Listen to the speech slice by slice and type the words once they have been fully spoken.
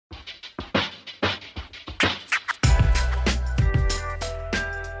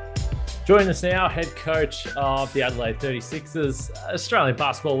Joining us now, head coach of the Adelaide 36ers, Australian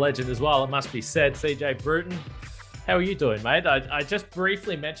basketball legend as well, it must be said, CJ Bruton. How are you doing, mate? I just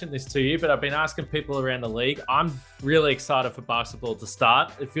briefly mentioned this to you, but I've been asking people around the league. I'm really excited for basketball to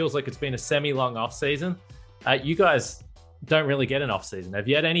start. It feels like it's been a semi-long off-season. You guys don't really get an off-season. Have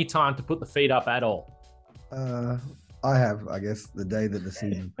you had any time to put the feet up at all? I have, I guess, the day that the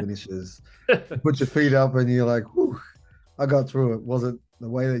season finishes, you put your feet up and you're like, whew, I got through it. Was it the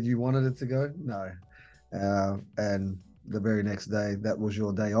way that you wanted it to go? No. And the very next day, that was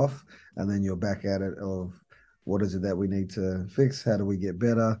your day off. And then you're back at it of what is it that we need to fix? How do we get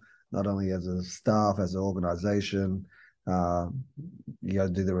better? Not only as a staff, as an organization. You got to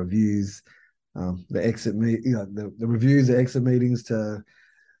do the reviews, the exit the reviews, the exit meetings to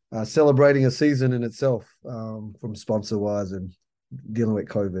celebrating a season in itself, from sponsor wise and dealing with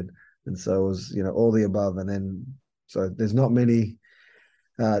COVID. And so it was, all the above. And then, so there's not many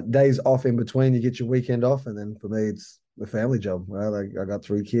days off in between. You get your weekend off. And then for me, it's the family job, right? Like I got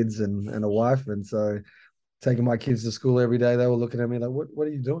 3 kids and a wife. And so taking my kids to school every day, they were looking at me like, what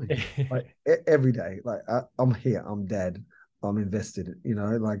are you doing? Like every day, like I'm here, I'm dad, I'm invested,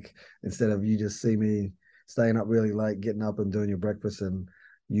 like instead of you just see me staying up really late, getting up and doing your breakfast and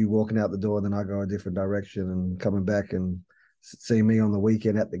you walking out the door, then I go a different direction and coming back and seeing me on the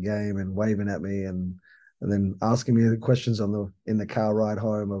weekend at the game and waving at me and then asking me the questions in the car ride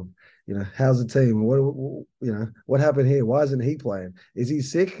home of, how's the team? What happened here? Why isn't he playing? Is he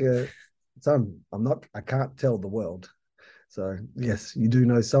sick? Son, I can't tell the world. So yes, you do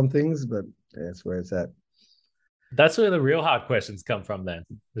know some things, but that's where it's at. That's where the real hard questions come from then.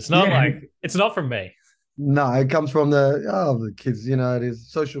 It's not it's not from me. No, it comes from the kids. It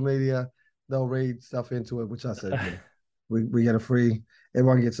is social media. They'll read stuff into it, which I said, we get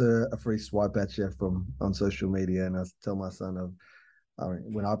everyone gets a free swipe at you on social media. And I tell my son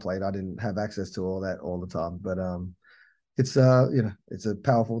when I played, I didn't have access to all that all the time, but it's it's a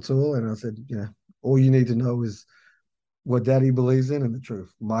powerful tool. And I said, all you need to know is what daddy believes in and the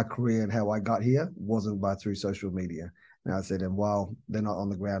truth. My career and how I got here wasn't through social media. And I said, and while they're not on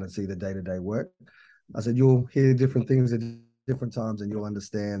the ground and see the day-to-day work, I said, you'll hear different things at different times and you'll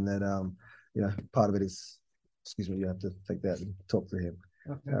understand that, part of it is, excuse me, you have to take that and talk to him.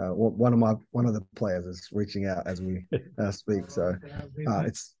 Okay. One of the players is reaching out as we speak. So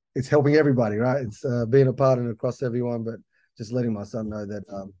it's helping everybody, right? It's being a part and across everyone, but just letting my son know that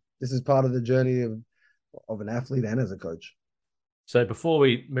this is part of the journey of an athlete and as a coach. So before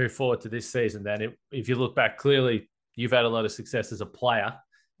we move forward to this season, then, if you look back, clearly you've had a lot of success as a player.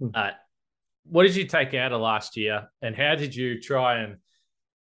 What did you take out of last year, and how did you try and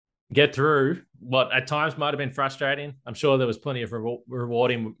get through what at times might have been frustrating? I'm sure there was plenty of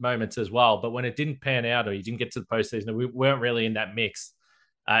rewarding moments as well, but when it didn't pan out or you didn't get to the postseason, we weren't really in that mix.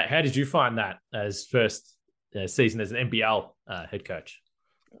 How did you find that as first season as an NBL head coach?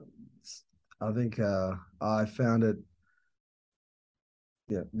 I think I found it.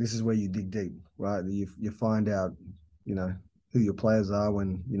 Yeah, this is where you dig deep, right? You find out, who your players are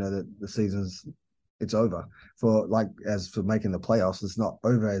when that the season's it's over. As for making the playoffs, it's not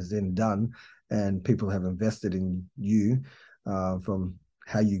over as in done, and people have invested in you from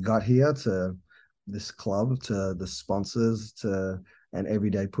how you got here to this club to the sponsors and every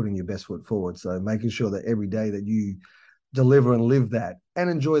day putting your best foot forward. So making sure that every day that you deliver and live that and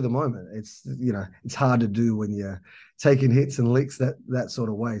enjoy the moment. It's it's hard to do when you're taking hits and licks that sort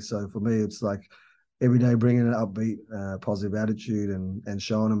of way. So for me, it's like every day bringing an upbeat, positive attitude and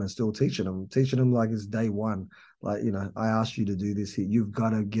showing them and still teaching them like it's day one. Like, I asked you to do this here. You've got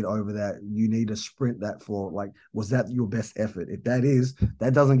to get over that. You need to sprint that for, like, was that your best effort? If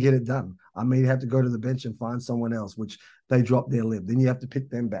that doesn't get it done. I may have to go to the bench and find someone else, which they drop their lip. Then you have to pick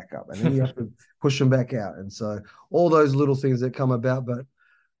them back up and then you have to push them back out. And so all those little things that come about, but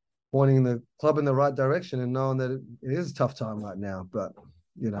pointing the club in the right direction and knowing that it is a tough time right now, but,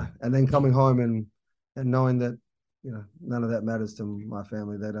 and then coming home and knowing that, none of that matters to my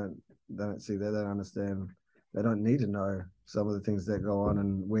family. They don't see that. They don't understand. They don't need to know some of the things that go on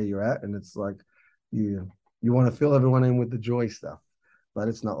and where you're at. And it's like you want to fill everyone in with the joy stuff, but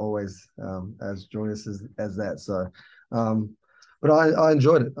it's not always as joyous as that. So, but I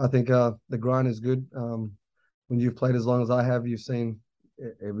enjoyed it. I think the grind is good. When you've played as long as I have, you've seen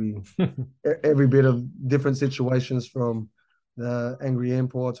every bit of different situations, from the angry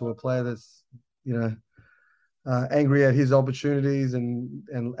import to a player that's angry at his opportunities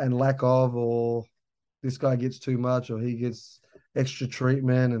and lack of, or this guy gets too much or he gets extra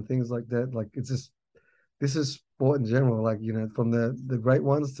treatment and things like that. Like, it's just, this is sport in general, like, from the great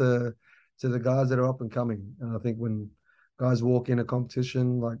ones to the guys that are up and coming. And I think when guys walk in a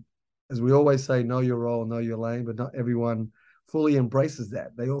competition, like as we always say, know your role, know your lane, but not everyone fully embraces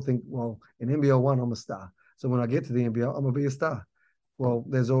that. They all think, well, in NBL one, I'm a star. So when I get to the NBL, I'm gonna be a star. Well,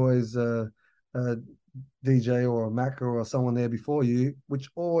 there's always a DJ or a Macca or someone there before you, which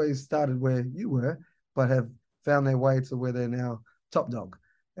always started where you were, but have found their way to where they're now top dog.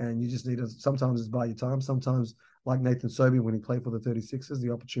 And you just need to, sometimes it's by your time. Sometimes, like Nathan Sobey, when he played for the 36ers,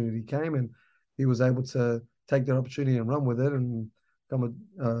 the opportunity came and he was able to take that opportunity and run with it and become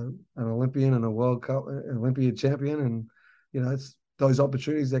an Olympian and a World Cup, an Olympiad champion. And, it's those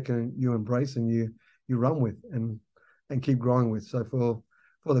opportunities that you embrace and you run with and keep growing with. So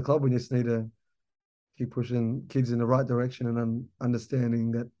for the club, we just need to keep pushing kids in the right direction and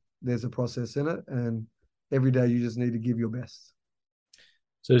understanding that there's a process in it. And every day you just need to give your best.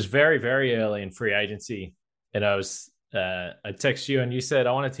 So it was very, very early in free agency. And I text you and you said,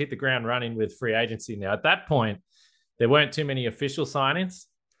 I wanted to hit the ground running with free agency. Now, at that point, there weren't too many official signings,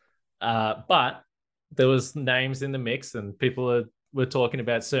 but there was names in the mix and people were talking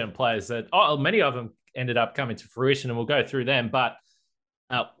about certain players that, many of them ended up coming to fruition, and we'll go through them. But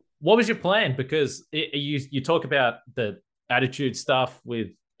what was your plan? Because you talk about the attitude stuff with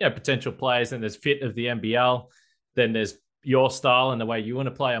potential players, and there's fit of the NBL, then there's your style and the way you want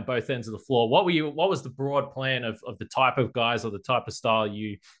to play on both ends of the floor. What was the broad plan of the type of guys or the type of style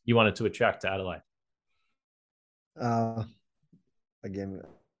you wanted to attract to Adelaide? Again,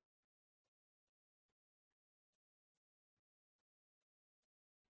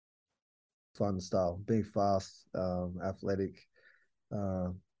 fun style, being fast, athletic,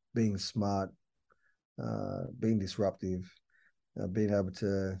 being smart, being disruptive, being able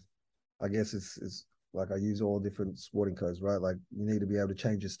to, I guess it's like I use all different sporting codes, right? Like you need to be able to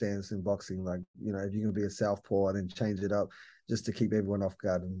change your stance in boxing. Like, if you're going to be a southpaw and then change it up just to keep everyone off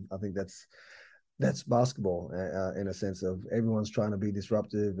guard. And I think that's basketball in a sense of everyone's trying to be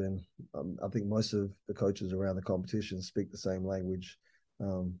disruptive. And I think most of the coaches around the competition speak the same language.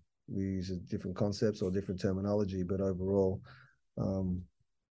 We use different concepts or different terminology, but overall,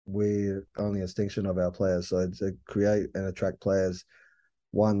 we're only a extension of our players. So to create and attract players,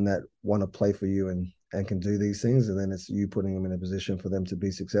 one that want to play for you and can do these things, and then it's you putting them in a position for them to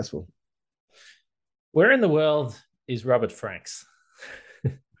be successful. Where in the world is Robert Franks?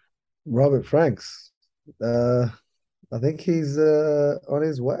 Robert Franks, I think he's on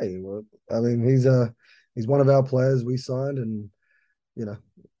his way. I mean, he's one of our players we signed, and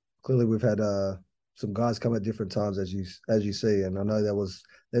clearly we've had some guys come at different times as you see, and I know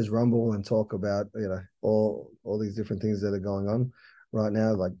there's rumble and talk about all these different things that are going on right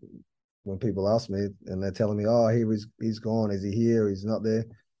now. Like when people ask me and they're telling me, "Oh, he's gone. Is he here? He's not there."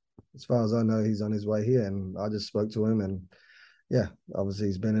 As far as I know, he's on his way here, and I just spoke to him, and yeah, obviously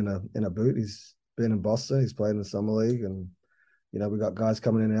he's been in a boot. He's been in Boston. He's played in the summer league, and we got guys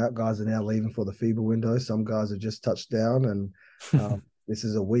coming in and out. Guys are now leaving for the FIBA window. Some guys have just touched down, and this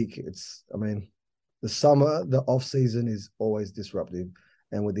is a week. The summer, the off season is always disruptive,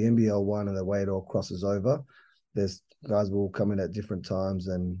 and with the NBL one and the way it all crosses over, there's guys will come in at different times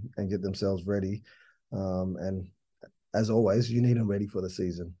and get themselves ready. And as always, you need them ready for the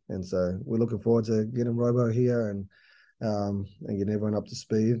season. And so we're looking forward to getting Robo here and getting everyone up to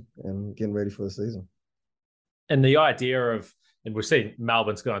speed and getting ready for the season. And the idea of, and we've seen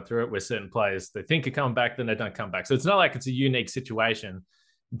Melbourne's going through it where certain players, they think are coming back, then they don't come back. So it's not like it's a unique situation.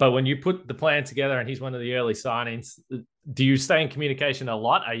 But when you put the plan together and he's one of the early signings, do you stay in communication a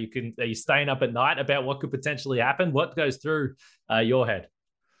lot? Are you staying up at night about what could potentially happen? What goes through your head?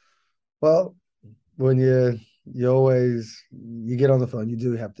 Well, when you get on the phone, you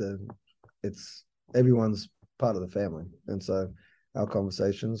do have to. It's everyone's part of the family, and so our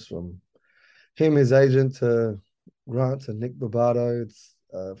conversations from him, his agent, to Grant, to Nick Barbato, it's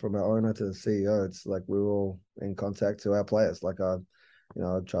from our owner to the CEO. It's like we're all in contact to our players. Like I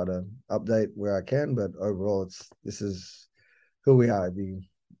try to update where I can, but overall, this is who we are.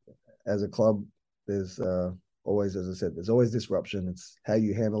 As a club, there's always, as I said, there's always disruption. It's how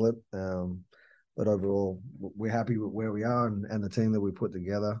you handle it. But overall, we're happy with where we are and the team that we put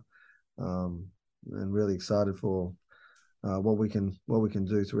together, and really excited for what we can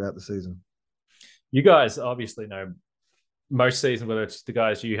do throughout the season. You guys obviously know most season, whether it's the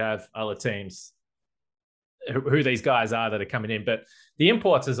guys you have, other teams, who these guys are that are coming in. But the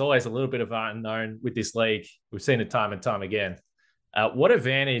imports is always a little bit of unknown with this league. We've seen it time and time again. What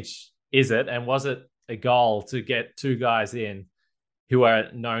advantage is it, and was it a goal to get two guys in who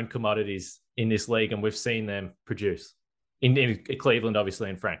are known commodities in this league, and we've seen them produce in Cleveland, obviously,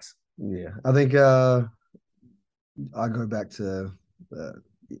 and Franks? Yeah, I think I go back to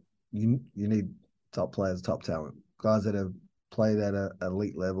you need top players, top talent, guys that have played at an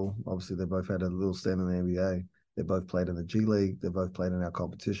elite level. Obviously, they both had a little stand in the NBA. They both played in the G League. They both played in our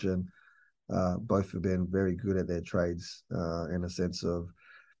competition. Both have been very good at their trades in a sense of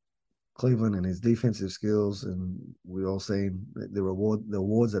Cleveland and his defensive skills, and we all seen the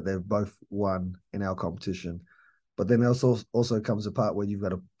awards that they've both won in our competition. But then also comes a part where you've got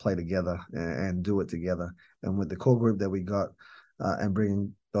to play together and do it together. And with the core group that we got, and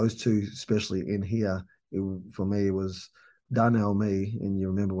bringing those two, especially in here, for me, it was Darnell Mee. And you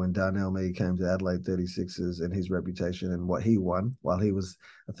remember when Darnell Mee came to Adelaide 36ers and his reputation and what he won while he was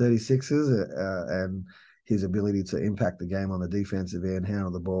a 36ers, and his ability to impact the game on the defensive end,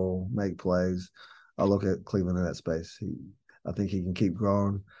 handle the ball, make plays. I look at Cleveland in that space. I think he can keep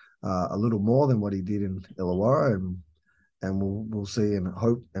growing a little more than what he did in Illawarra, and we'll see and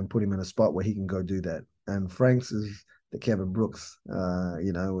hope and put him in a spot where he can go do that. And Franks is the Kevin Brooks,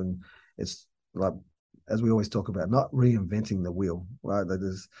 and it's like, as we always talk about, not reinventing the wheel, right?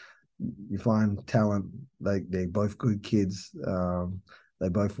 You find talent, they're both good kids. They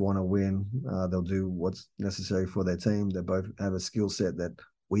both want to win. They'll do what's necessary for their team. They both have a skill set that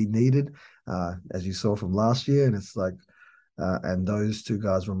we needed, as you saw from last year. And it's like, and those two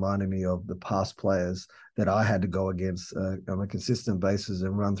guys reminded me of the past players that I had to go against on a consistent basis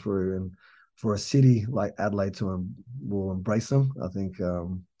and run through. And for a city like Adelaide will embrace them, I think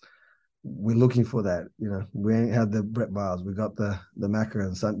we're looking for that. We ain't had the Brett Miles. We got the Macca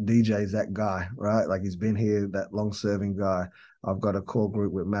and son. DJ's that guy, right? Like, he's been here, that long-serving guy. I've got a core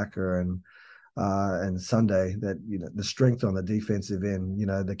group with Macca and Sunday that, the strength on the defensive end,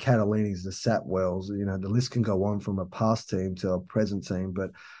 the Catalinis, the Sapwells, the list can go on from a past team to a present team.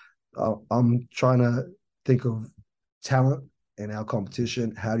 But I'm trying to think of talent in our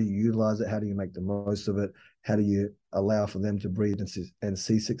competition. How do you utilize it? How do you make the most of it? How do you allow for them to breathe and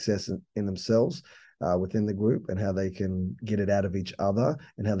see success in themselves within the group, and how they can get it out of each other,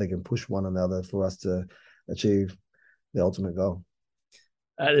 and how they can push one another for us to achieve the ultimate goal?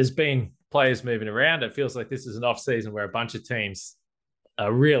 There's been players moving around. It feels like this is an off season where a bunch of teams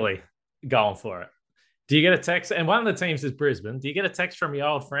are really going for it. Do you get a text? And one of the teams is Brisbane. Do you get a text from your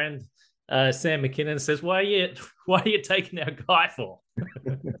old friend Sam McKinnon says, "Why are you taking our guy for?"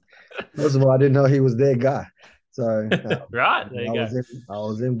 First of all, I didn't know he was their guy. So right, there you go. I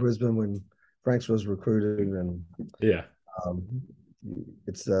was in Brisbane when Franks was recruited, and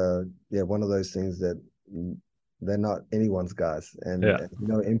it's one of those things that they're not anyone's guys, and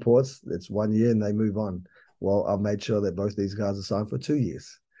imports. It's 1 year and they move on. Well, I've made sure that both these guys are signed for 2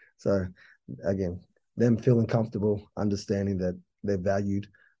 years. So again, them feeling comfortable, understanding that they're valued.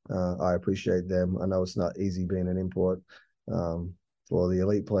 I appreciate them. I know it's not easy being an import. For the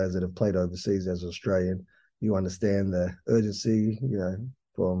elite players that have played overseas as Australian, you understand the urgency,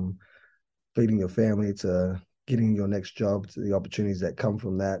 from feeding your family to getting your next job, to the opportunities that come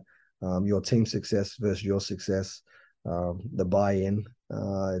from that, your team success versus your success, the buy-in,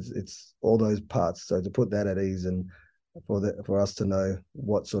 it's all those parts. So to put that at ease, and for us to know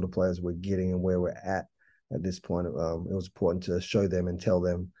what sort of players we're getting and where we're at this point, it was important to show them and tell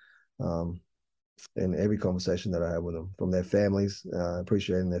them in every conversation that I have with them, from their families,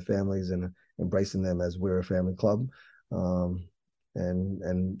 appreciating their families and embracing them as we're a family club,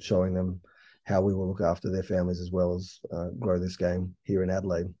 and showing them how we will look after their families as well as grow this game here in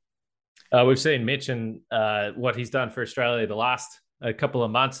Adelaide. We've seen Mitch and what he's done for Australia the last couple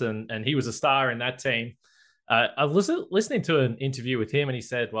of months, and he was a star in that team. I was listening to an interview with him, and he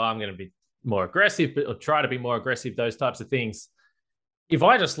said, "Well, I'm going to be more aggressive, but I'll try to be more aggressive," those types of things. If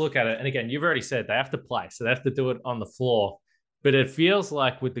I just look at it, and again, you've already said they have to play, so they have to do it on the floor. But it feels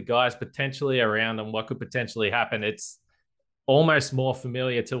like with the guys potentially around and what could potentially happen, it's almost more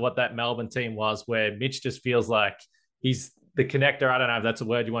familiar to what that Melbourne team was, where Mitch just feels like he's the connector. I don't know if that's a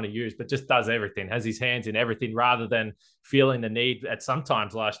word you want to use, but just does everything, has his hands in everything, rather than feeling the need at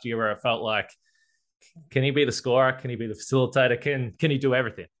sometimes last year where it felt like, can he be the scorer? Can he be the facilitator? Can he do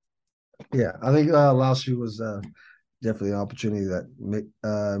everything? Yeah, I think last year was definitely an opportunity that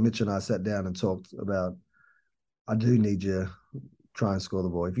Mitch and I sat down and talked about. I do need you try and score the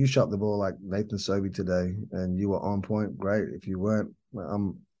ball. If you shot the ball like Nathan Sobey today and you were on point, great. If you weren't,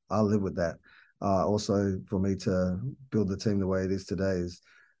 I'll live with that. Also, for me to build the team the way it is today is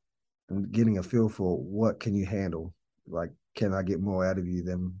getting a feel for what can you handle. Like, can I get more out of you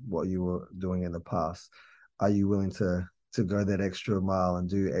than what you were doing in the past? Are you willing to go that extra mile and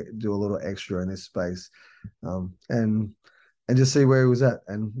do a little extra in this space, and just see where he was at?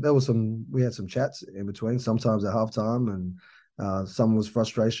 And we had some chats in between, sometimes at halftime, and Some was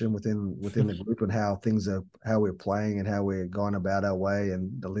frustration within the group and how we're playing and how we're going about our way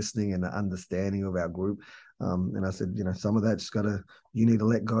and the listening and the understanding of our group. And I said, some of that just you need to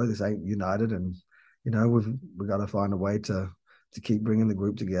let go. This ain't United, and we've got to find a way to keep bringing the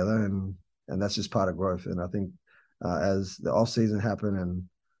group together, and that's just part of growth. And I think as the off season happened and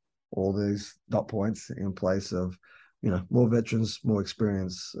all these dot points in place of more veterans, more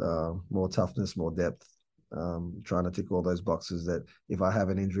experience, more toughness, more depth, trying to tick all those boxes that if I have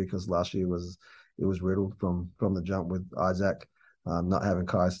an injury, because last year it was riddled from the jump with Isaac, not having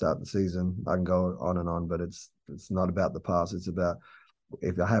Kai start the season. I can go on and on, but it's not about the past. It's about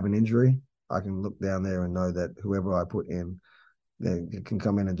if I have an injury, I can look down there and know that whoever I put in, they can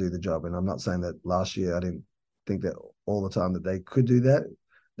come in and do the job. And I'm not saying that last year I didn't think that all the time that they could do that.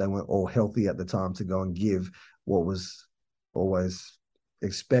 They weren't all healthy at the time to go and give what was always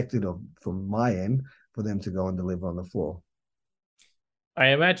expected from my end for them to go and deliver on the floor. I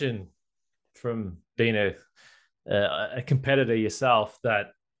imagine from being a competitor yourself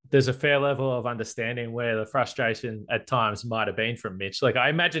that there's a fair level of understanding where the frustration at times might have been from Mitch. Like, I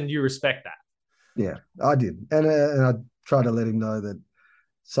imagine you respect that. Yeah, I did. And I try to let him know that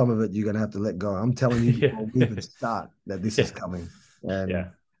some of it you're going to have to let go. I'm telling you before we even start that this is coming.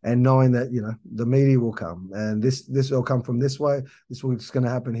 And knowing that, the media will come and this will come from this way. This is what's going to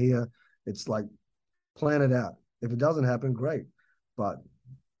happen here. It's like, plan it out. If it doesn't happen, great. But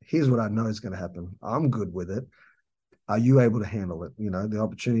here's what I know is going to happen. I'm good with it. Are you able to handle it? The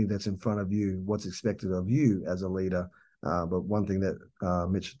opportunity that's in front of you, what's expected of you as a leader. But one thing that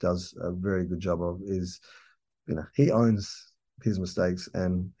Mitch does a very good job of is, he owns his mistakes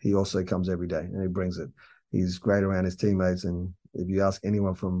and he also comes every day and he brings it. He's great around his teammates. And if you ask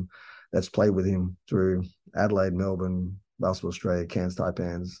anyone that's played with him through Adelaide, Melbourne, Basketball Australia, Cairns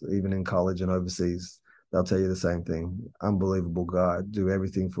Taipans, even in college and overseas, they'll tell you the same thing. Unbelievable guy, do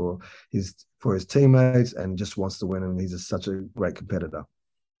everything for his teammates and just wants to win. And he's such a great competitor.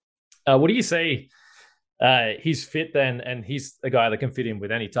 What do you say? He's fit then, and he's a guy that can fit in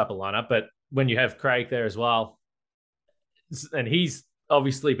with any type of lineup. But when you have Craig there as well, and he's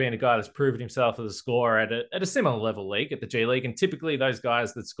obviously been a guy that's proven himself as a scorer at a similar level league, at the G League. And typically those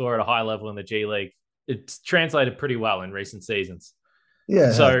guys that score at a high level in the G League, it's translated pretty well in recent seasons.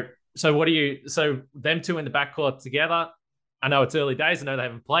 Yeah. So them two in the backcourt together, I know it's early days. I know they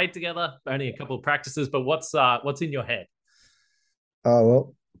haven't played together, only a couple of practices, but what's in your head?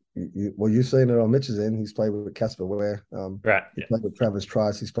 Oh, well, you've seen it on Mitch's end. He's played with Casper Ware. Right. He's played with Travis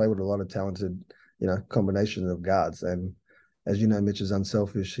Trice. He's played with a lot of talented, combinations of guards. And as you know, Mitch is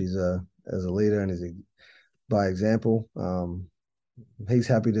unselfish. He's as a leader and he's by example. He's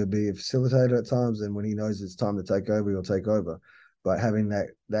happy to be a facilitator at times, and when he knows it's time to take over, he'll take over. But having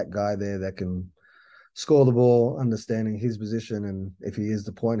that guy there that can score the ball, understanding his position, and if he is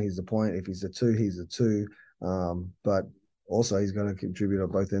the point, he's the point. If he's the two, he's the two. But also he's going to contribute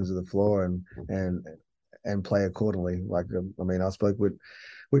on both ends of the floor and play accordingly. Like I spoke with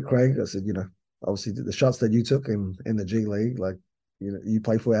Craig. I said, obviously the shots that you took in the G League, like you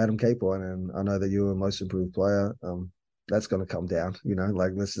play for Adam Capon, and I know that you're a most improved player. That's going to come down,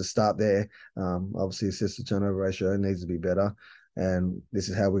 let's just start there. Obviously assist to turnover ratio needs to be better, and this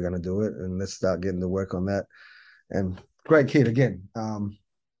is how we're going to do it, and let's start getting to work on that. And great kid again,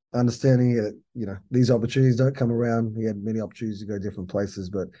 understanding that these opportunities don't come around. He had many opportunities to go different places,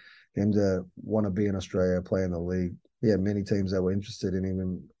 but him to want to be in Australia, play in the league, he had many teams that were interested in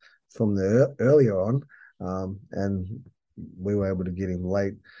him from the earlier on, and we were able to get him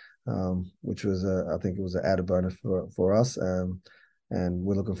late, which was I think it was an added bonus for us, and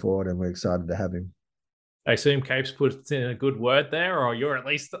we're looking forward and we're excited to have him. I assume Capes put in a good word there, or you're at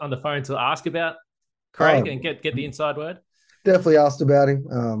least on the phone to ask about Craig and get the inside word. Definitely asked about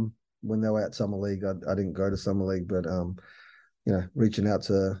him when they were at Summer League. I didn't go to Summer League, but reaching out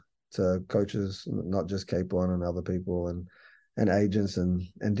to coaches, not just Capon and other people and agents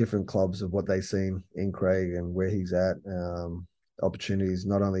and different clubs of what they've seen in Craig and where he's at, opportunities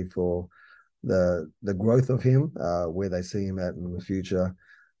not only for the growth of him, where they see him at in the future,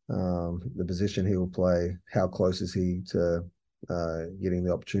 the position he will play, how close is he to getting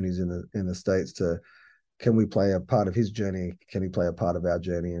the opportunities in the States, to can we play a part of his journey, can he play a part of our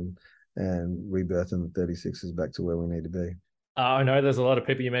journey and rebirthing the 36ers back to where we need to be. I know there's a lot of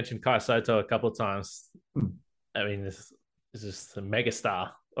people. You mentioned Kai Soto a couple of times. I mean, this is just a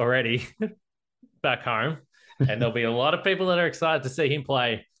megastar already back home. And there'll be a lot of people that are excited to see him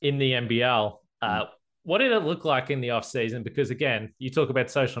play in the NBL. What did it look like in the off season? Because again, you talk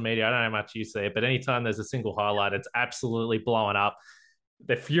about social media. I don't know how much you see it, but anytime there's a single highlight, it's absolutely blowing up.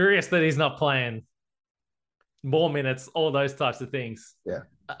 They're furious that he's not playing. more minutes, all those types of things. Yeah.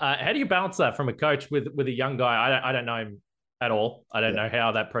 How do you balance that from a coach with a young guy? I don't know him at all. I don't Yeah. know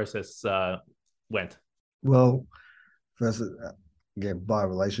how that process went. Well, first, again, by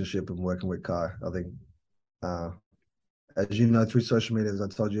relationship and working with Kai, I think, uh, as you know, through social media, as I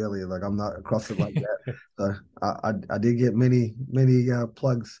told you earlier, like I'm not across it like that. So I did get many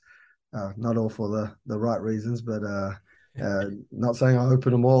plugs, not all for the right reasons, but not saying I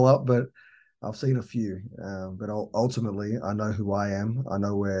open them all up, but I've seen a few. But ultimately, I know who I am. I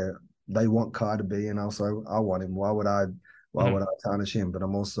know where they want Kai to be, and also I want him. Why would I tarnish him? But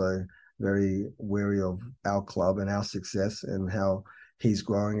I'm also very wary of our club and our success and how he's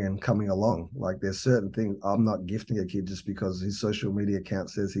growing and coming along. Like there's certain things I'm not gifting a kid just because his social media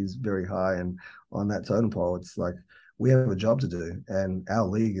account says he's very high and on that totem pole. It's like we have a job to do, and our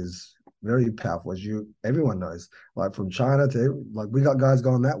league is very powerful, as everyone knows. Like from China to like we got guys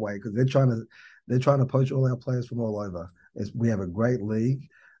going that way because they're trying to poach all our players from all over. We have a great league,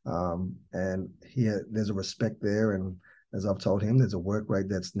 and here there's a respect there, and as I've told him, there's a work rate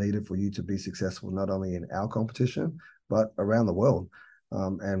that's needed for you to be successful not only in our competition but around the world.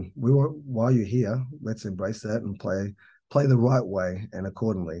 And while you're here, let's embrace that and play the right way and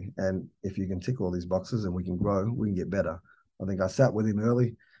accordingly. And if you can tick all these boxes and we can grow, we can get better. I think I sat with him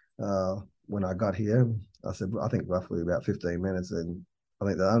early when I got here. I said, I think roughly about 15 minutes. And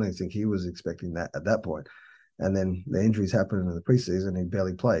I don't think he was expecting that at that point. And then the injuries happened in the preseason. He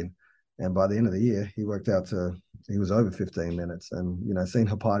barely played. And by the end of the year, he worked out he was over 15 minutes. And, seeing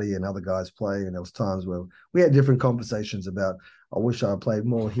Hapati and other guys play, and there was times where we had different conversations about, I wish I played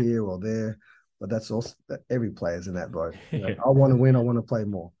more here or there. But that's also every player's in that boat. I want to win. I want to play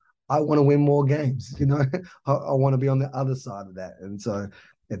more. I want to win more games. I want to be on the other side of that. And so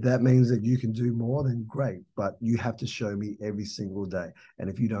if that means that you can do more, then great. But you have to show me every single day. And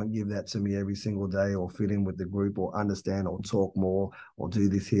if you don't give that to me every single day or fit in with the group or understand or talk more or do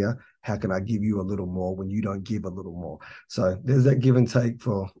this here, how can I give you a little more when you don't give a little more? So there's that give and take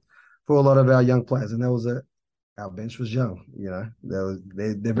for a lot of our young players. And our bench was young,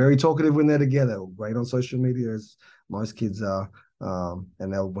 they're very talkative when they're together. Great on social media, as most kids are.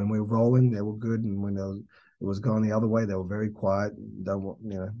 And when we were rolling, they were good. And when it was going the other way, they were very quiet,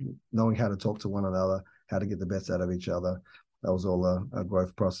 knowing how to talk to one another, how to get the best out of each other. That was all a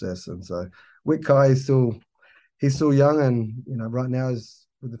growth process. And so with Kai, he's still young, and right now is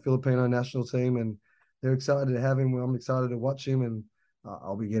with the Filipino national team, and they're excited to have him. I'm excited to watch him, and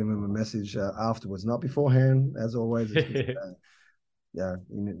I'll be getting him a message afterwards, not beforehand, as always. Yeah,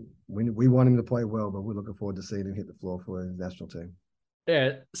 we want him to play well, but we're looking forward to seeing him hit the floor for his national team.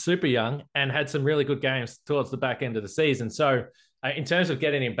 Yeah, super young and had some really good games towards the back end of the season. So in terms of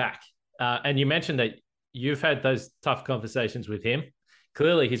getting him back, and you mentioned that you've had those tough conversations with him.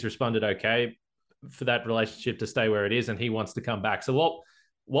 Clearly, he's responded okay for that relationship to stay where it is, and he wants to come back. So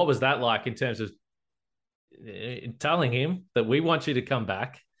what was that like in terms of telling him that we want you to come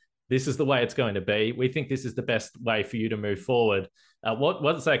back? This is the way it's going to be. We think this is the best way for you to move forward. What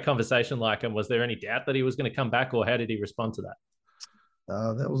was that conversation like? And was there any doubt that he was going to come back, or how did he respond to that?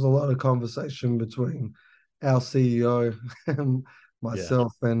 There was a lot of conversation between our CEO and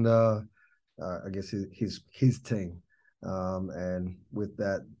myself and I guess his team. And with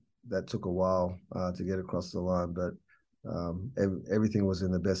that took a while to get across the line, but everything was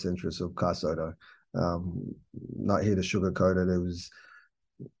in the best interest of Kai Sotto. Not here to sugarcoat it. It was,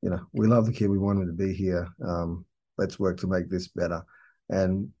 we love the kid. We want him to be here. Let's work to make this better.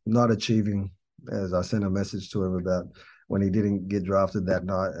 And not achieving, as I sent a message to him about when he didn't get drafted that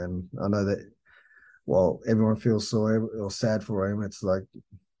night. And I know that, well, everyone feels sorry or sad for him. It's like,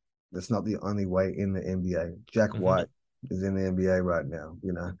 that's not the only way in the NBA. Jack White is in the NBA right now.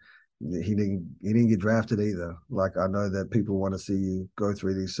 He didn't get drafted either. Like, I know that people want to see you go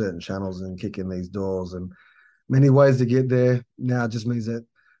through these certain channels and kick in these doors, and many ways to get there. Now it just means that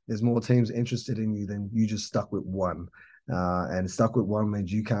there's more teams interested in you than you just stuck with one. And stuck with one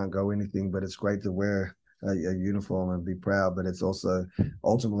means you can't go anything, but it's great to wear a uniform and be proud. But it's also,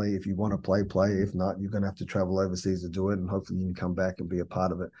 ultimately, if you want to play. If not, you're going to have to travel overseas to do it, and hopefully you can come back and be a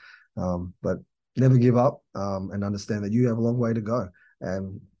part of it. But never give up, and understand that you have a long way to go.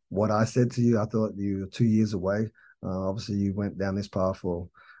 And what I said to you, I thought you were 2 years away. Obviously, you went down this path for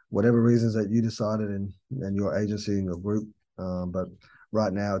whatever reasons that you decided, and your agency and your group. But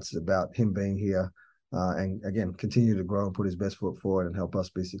right now, it's about him being here, and again, continue to grow and put his best foot forward and help us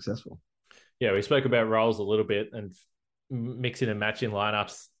be successful. Yeah, we spoke about roles a little bit and mixing and matching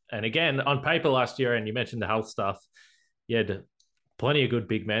lineups. And again, on paper last year, and you mentioned the health stuff, you had plenty of good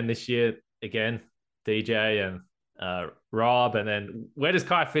big men this year. Again, DJ and Rob. And then where does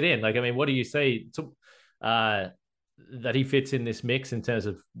Kai fit in? Like, I mean, what do you see? So that he fits in this mix in terms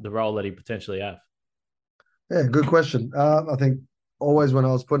of the role that he potentially have? Yeah, good question. I think always when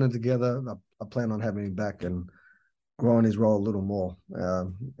I was putting it together, I plan on having him back and growing his role a little more.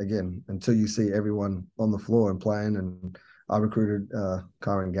 Again, until you see everyone on the floor and playing, and I recruited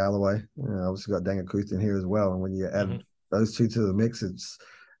Kyron Galloway. Obviously got Daniel Kuth in here as well. And when you add those two to the mix, it's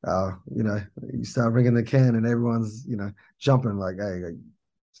you start ringing the can and everyone's jumping like, hey,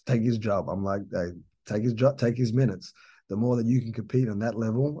 take his job. I'm like, hey, take his job, take his minutes. The more that you can compete on that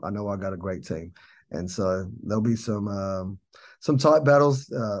level, I know I got a great team. And so there'll be some tight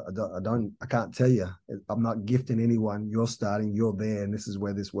battles. I can't tell you. I'm not gifting anyone. You're starting. You're there, and this is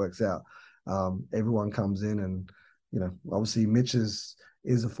where this works out. Everyone comes in, and obviously Mitch is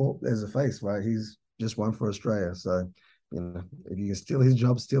a face, right? He's just won for Australia, so if you can steal his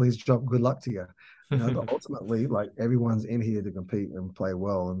job, steal his job. Good luck to you. But ultimately, like everyone's in here to compete and play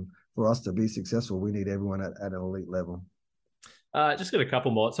well, and for us to be successful, we need everyone at an elite level. Just got a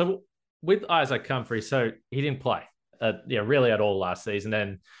couple more. So with Isaac Humphrey, so he didn't play, really at all last season.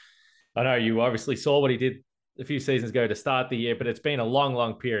 And I know you obviously saw what he did a few seasons ago to start the year, but it's been a long,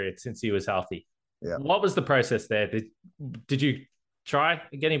 long period since he was healthy. Yeah. What was the process there? Did you try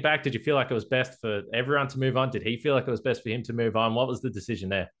getting back? Did you feel like it was best for everyone to move on? Did he feel like it was best for him to move on? What was the decision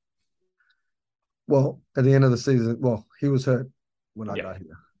there? Well, at the end of the season, he was hurt when I got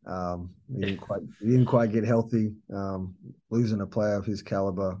here. He didn't quite get healthy. Losing a player of his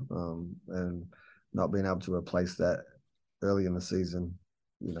caliber and not being able to replace that early in the season,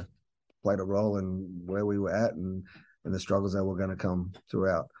 played a role in where we were at and the struggles that were going to come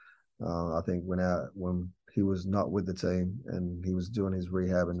throughout. I think when he was not with the team and he was doing his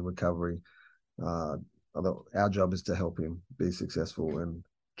rehab and recovery, our job is to help him be successful and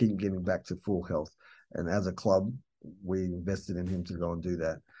keep getting back to full health. And as a club, we invested in him to go and do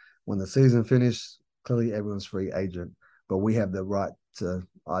that. When the season finished, clearly everyone's free agent, but we have the right to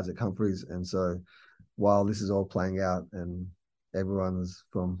Isaac Humphries. And so while this is all playing out and everyone's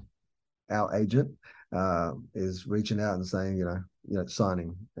from our agent is reaching out and saying,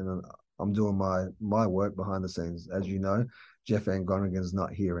 signing. And I'm doing my work behind the scenes. As you know, Jeff Van Groningen's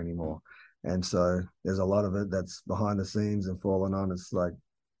not here anymore. And so there's a lot of it that's behind the scenes and falling on. It's like,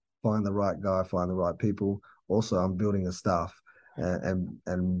 find the right guy, find the right people. Also, I'm building a staff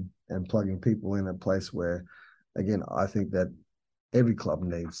and plugging people in a place where, again, I think that every club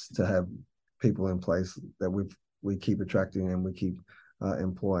needs to have people in place that we keep attracting and we keep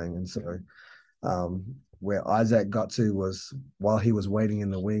employing. And so where Isaac got to was while he was waiting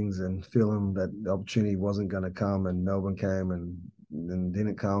in the wings and feeling that the opportunity wasn't going to come, and Melbourne came and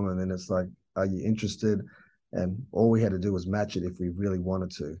didn't come, and then it's like, are you interested? And all we had to do was match it if we really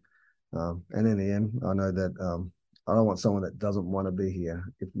wanted to. And in the end, I know that I don't want someone that doesn't want to be here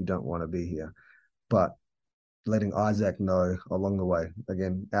if you don't want to be here. But letting Isaac know along the way,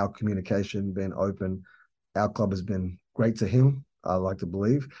 again, our communication, being open, our club has been great to him, I like to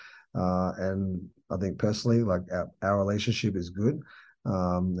believe. And I think personally, like our relationship is good.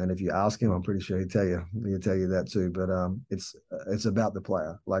 And if you ask him, I'm pretty sure he'll tell you that too. But it's about the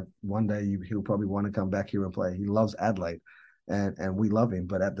player. Like one day he'll probably want to come back here and play. He loves Adelaide. And we love him.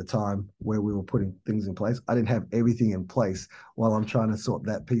 But at the time where we were putting things in place, I didn't have everything in place while I'm trying to sort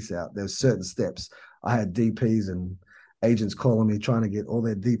that piece out. There's certain steps. I had DPs and agents calling me trying to get all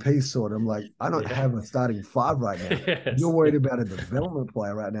their DPs sorted. I'm like, I don't have a starting five right now. Yes. You're worried about a development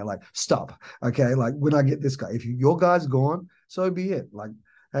player right now. Like, stop. Okay. Like when I get this guy, if your guy's gone, so be it. Like,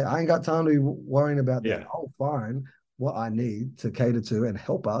 hey, I ain't got time to be worrying about that. I'll find what I need to cater to and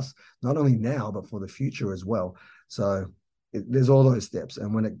help us, not only now, but for the future as well. So there's all those steps.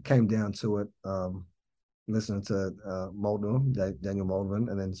 And when it came down to it, listening to Daniel Muldoon,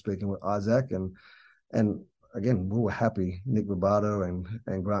 and then speaking with Isaac, and again, we were happy. Nick Robato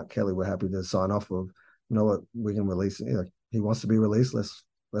and Grant Kelly were happy to sign off of, what, we can release him. He wants to be released,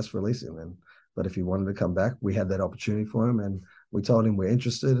 let's release him. But if he wanted to come back, we had that opportunity for him, and we told him we're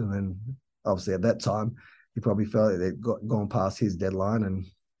interested. And then obviously at that time, he probably felt they'd gone past his deadline, and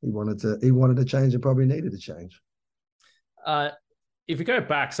he wanted to change and probably needed to change. If you go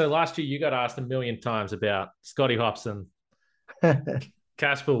back, so last year you got asked a million times about Scotty Hopson,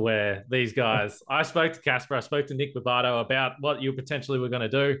 Casper Ware, these guys. I spoke to Casper, I spoke to Nick Robato about what you potentially were going to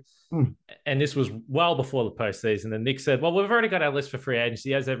do. And this was well before the postseason. And Nick said, well, we've already got our list for free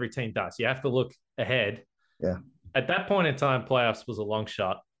agency, as every team does. You have to look ahead. Yeah. At that point in time, playoffs was a long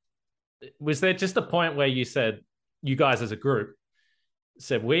shot. Was there just a point where you said, you guys as a group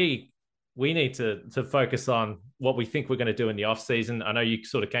said, we need to focus on what we think we're going to do in the off season? I know you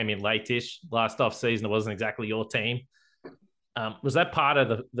sort of came in late-ish last off season. It wasn't exactly your team. Was that part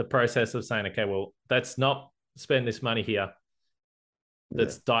of the process of saying, okay, well, let's not spend this money here.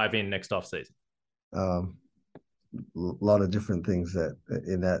 Let's dive in next off season. A lot of different things that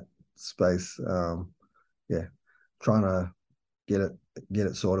in that space. Trying to get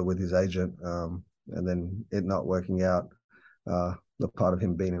it sorted with his agent, and then it not working out. The part of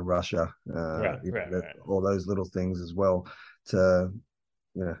him being in Russia, right. All those little things as well. To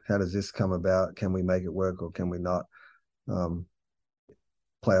how does this come about? Can we make it work or can we not?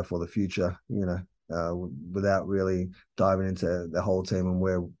 Player for the future, without really diving into the whole team and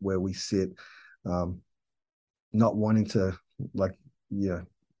where we sit. Not wanting to,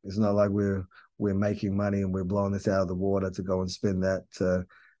 it's not like we're making money and we're blowing this out of the water to go and spend that.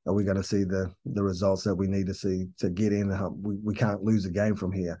 Are we going to see the results that we need to see to get in? We can't lose a game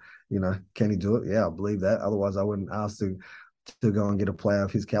from here. Can he do it? Yeah, I believe that. Otherwise, I wouldn't ask to go and get a player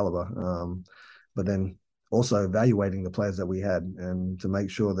of his caliber. But then also evaluating the players that we had and to make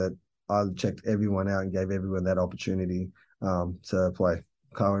sure that I checked everyone out and gave everyone that opportunity to play.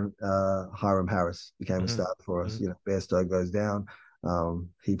 Hiram Harris became a starter for us. Bairstow goes down.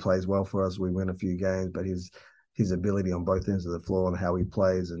 He plays well for us. We win a few games, but his ability on both ends of the floor and how he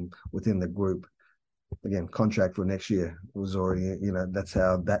plays and within the group, again, contract for next year was already, that's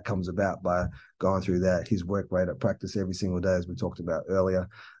how that comes about, by going through that. His work rate at practice every single day, as we talked about earlier,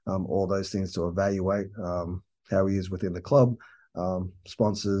 all those things to evaluate how he is within the club,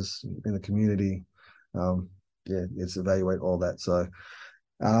 sponsors in the community. It's evaluate all that. So,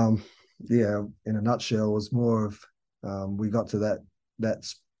 in a nutshell, it was more of we got to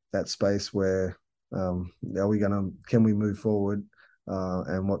that space where can we move forward,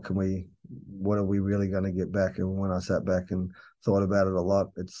 and what are we really going to get back? And when I sat back and thought about it a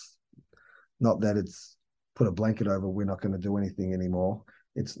lot, it's not that it's put a blanket over, we're not going to do anything anymore.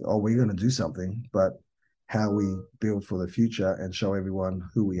 It's, we're going to do something, but how we build for the future and show everyone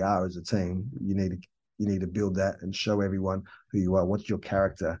who we are as a team. You need to build that and show everyone who you are. What's your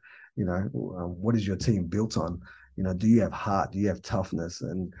character? What is your team built on? Do you have heart? Do you have toughness?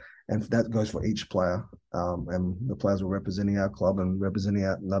 And that goes for each player. And the players were representing our club and representing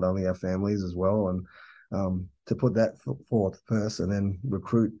not only our families as well. And to put that forth first and then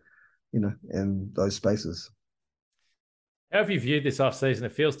recruit, in those spaces. How have you viewed this offseason?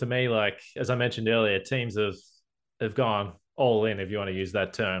 It feels to me like, as I mentioned earlier, teams have gone all in, if you want to use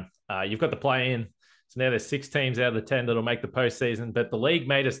that term. You've got the play-in. So now there's 6 teams out of the 10 that'll make the postseason. But the league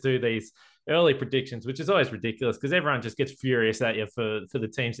made us do these early predictions, which is always ridiculous because everyone just gets furious at you for the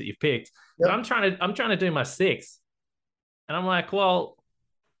teams that you've picked. Yep. But I'm trying to do my 6. And I'm like, well,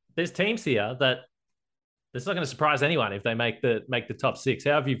 there's teams here that it's not going to surprise anyone if they make the top 6.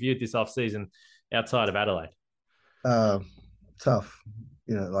 How have you viewed this offseason outside of Adelaide? Tough.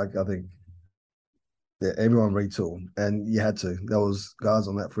 I think everyone retooled, and you had to. There was guys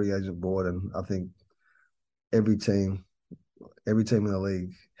on that free agent board, and I think every team in the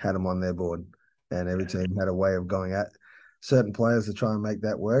league had them on their board, and every team had a way of going at certain players to try and make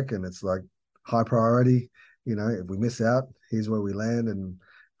that work. And it's like high priority. If we miss out, here's where we land, and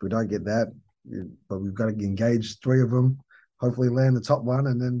if we don't get that, but we've got to engage 3 of them. Hopefully land the top one,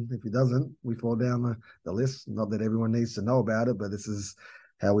 and then if he doesn't, we fall down the list. Not that everyone needs to know about it, but this is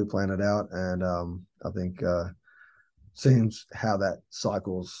how we plan it out. And I think seems how that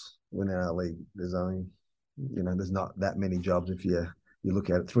cycles within our league. There's only, there's not that many jobs. If you look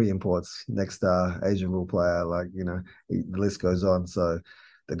at it, 3 imports, next star, Asian rule player, the list goes on. So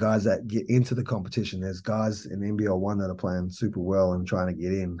the guys that get into the competition, there's guys in NBL 1 that are playing super well and trying to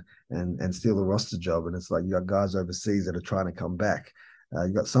get in and steal the roster job. And it's like you got guys overseas that are trying to come back.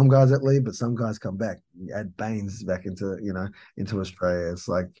 You got some guys that leave, but some guys come back. You add Baines back into Australia. It's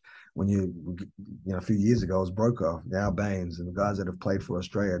like when a few years ago it was Brokaw, now Baines, and the guys that have played for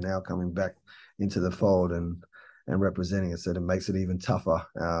Australia now coming back into the fold and representing it. So it makes it even tougher.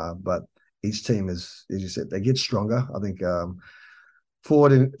 But each team is, as you said, they get stronger. I think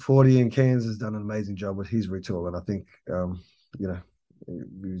 40 in Cairns has done an amazing job with his retool, and I think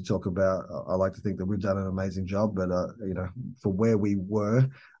we talk about, I like to think that we've done an amazing job, but for where we were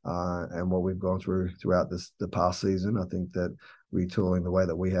and what we've gone throughout the past season, I think that retooling the way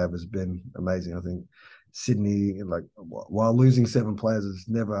that we have has been amazing. I think Sydney, while losing 7 players is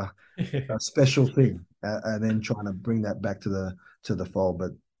never a special thing, and then trying to bring that back to the fold,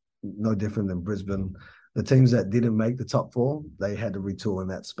 but no different than Brisbane. The teams that didn't make the top 4, they had to retool in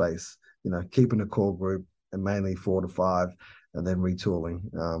that space, keeping a core group and mainly 4 to 5 and then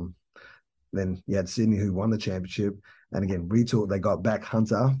retooling. Then you had Sydney, who won the championship, and again, retool. They got back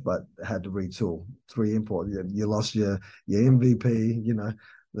Hunter, but had to retool. 3 import. You lost your MVP,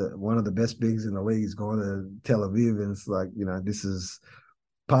 one of the best bigs in the league is going to Tel Aviv, and it's like, this is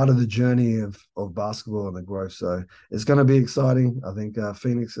part of the journey of basketball and the growth. So it's going to be exciting. I think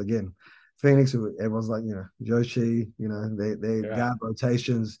Phoenix, everyone's like, Joshi, their guard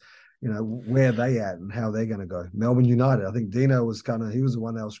rotations, where are they at and how they're going to go. Melbourne United, I think Dino was he was the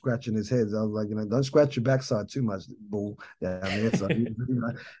one that was scratching his head. I was like, don't scratch your backside too much, bull, down there. So,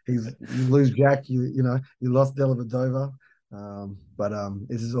 you lose Jack, you lost Dellavedova. But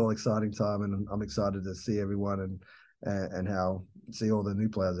this is all exciting time, and I'm excited to see everyone and how see all the new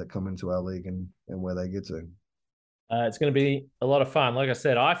players that come into our league and where they get to. It's going to be a lot of fun. Like I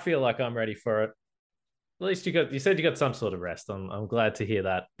said, I feel like I'm ready for it. At least you said you got some sort of rest. I'm glad to hear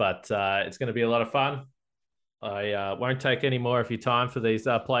that. But it's going to be a lot of fun. I won't take any more of your time for these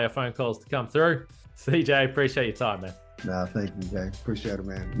player phone calls to come through. CJ, appreciate your time, man. No, thank you, Jay. Appreciate it,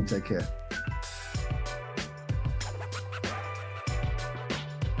 man. You take care.